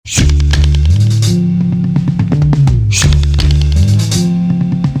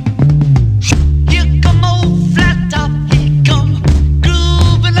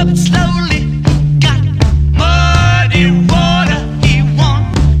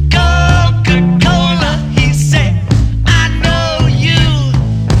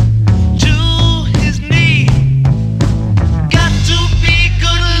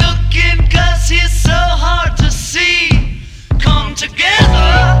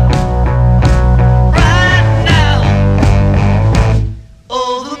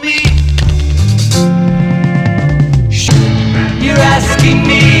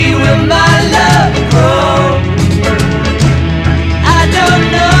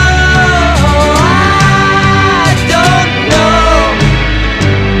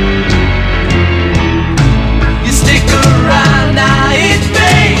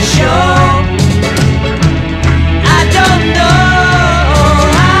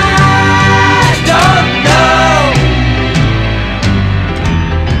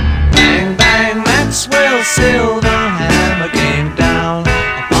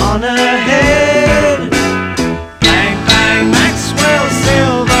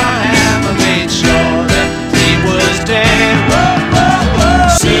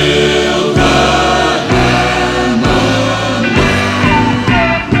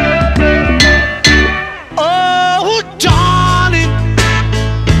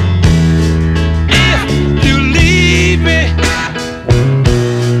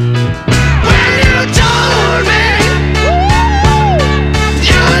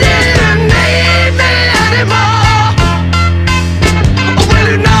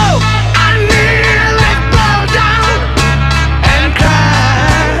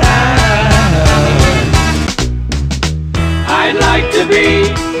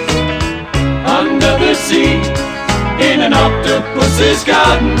Moses'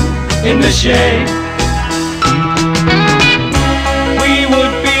 garden in the shade. We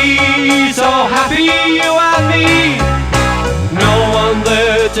would be so happy, you and me. No one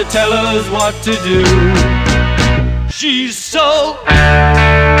there to tell us what to do. She's so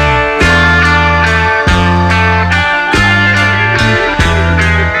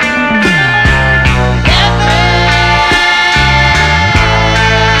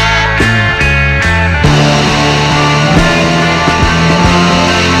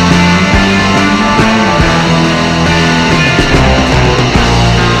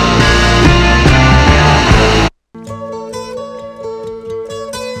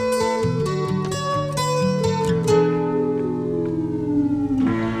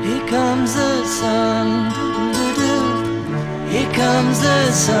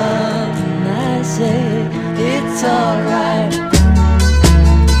the sun, and I say it's alright.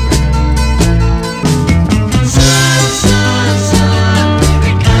 Sun, sun, sun, here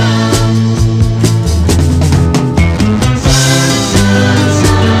it comes. Sun, sun,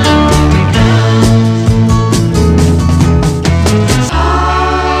 sun, here it comes.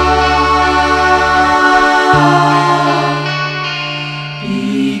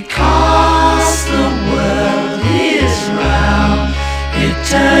 Because the world is round, it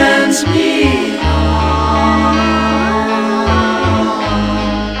turns me on.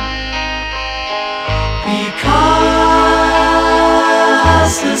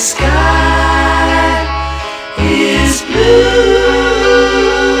 Because the sky is blue.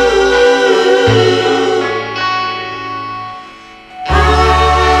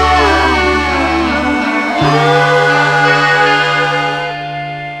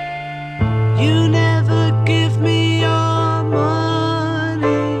 You never give me your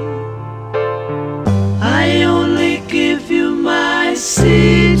money, I only give you my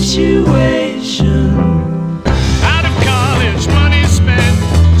situation. Out of college, money spent,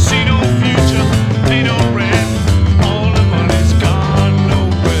 see no future, pay no rent. All the money's gone,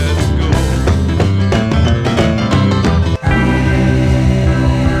 nowhere to go.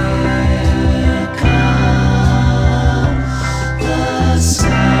 Here comes the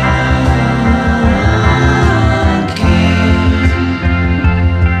Sun King.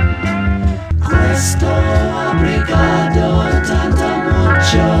 Questo obrigado, tanto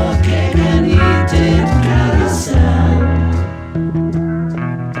mucho que ganite carousel.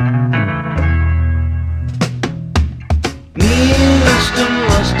 Me and Winston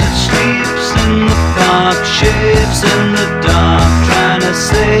Mustard sleeps in the park, shapes in the dark, trying to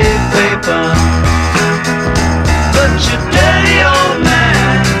save paper. But your dirty old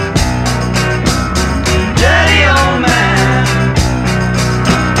man, dirty old man.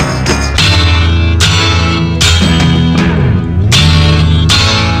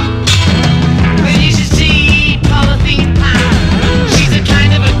 Well, you should see Polythene Pie. She's the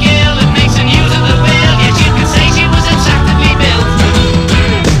kind of a girl that makes an use of the will. Yes, you could say she was attractively built.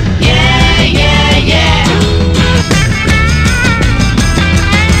 Yeah, yeah, yeah.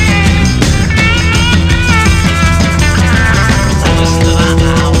 Oh, listen to that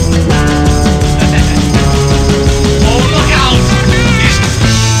now. Oh, look out!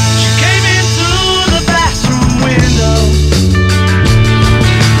 She came in through the bathroom window.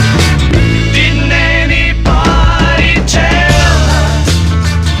 Didn't anybody tell her?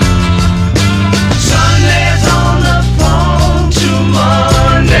 Sunday's on the phone to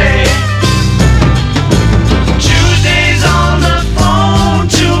Monday. Tuesday's on the phone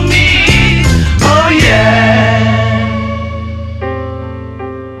to me. Oh yeah.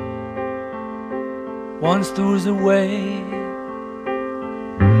 Once there was a way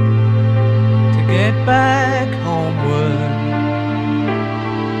to get back homeward.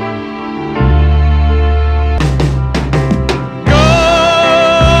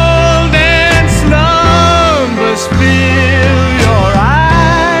 Golden slumbers fill your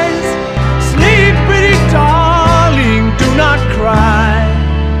eyes. Sleep, pretty darling, do not cry.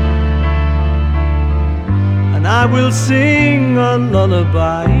 And I will sing a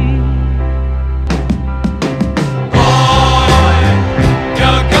lullaby.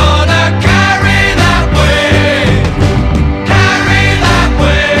 You're gonna carry that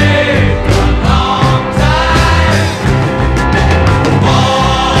weight a long time.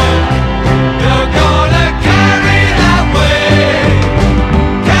 Boy, you're gonna carry that weight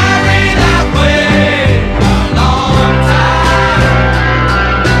a long time.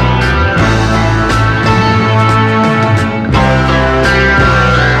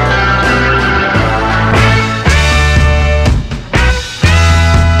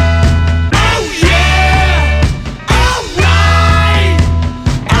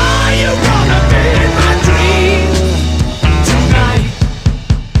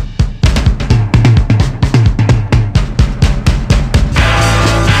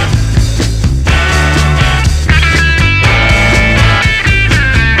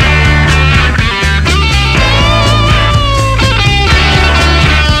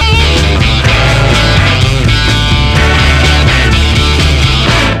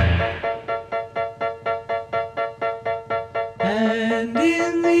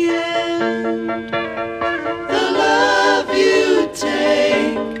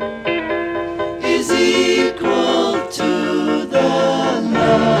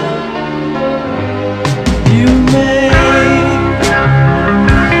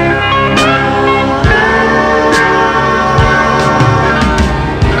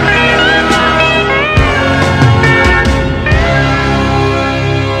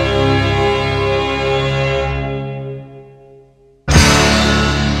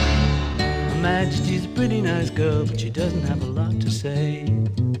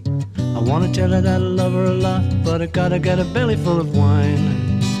 I wanna tell her that I love her a lot, but I gotta get a belly full of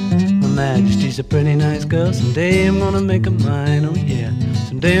wine. Her Majesty's a pretty nice girl, someday I'm gonna make her mine, oh yeah,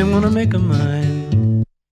 someday I'm gonna make her mine.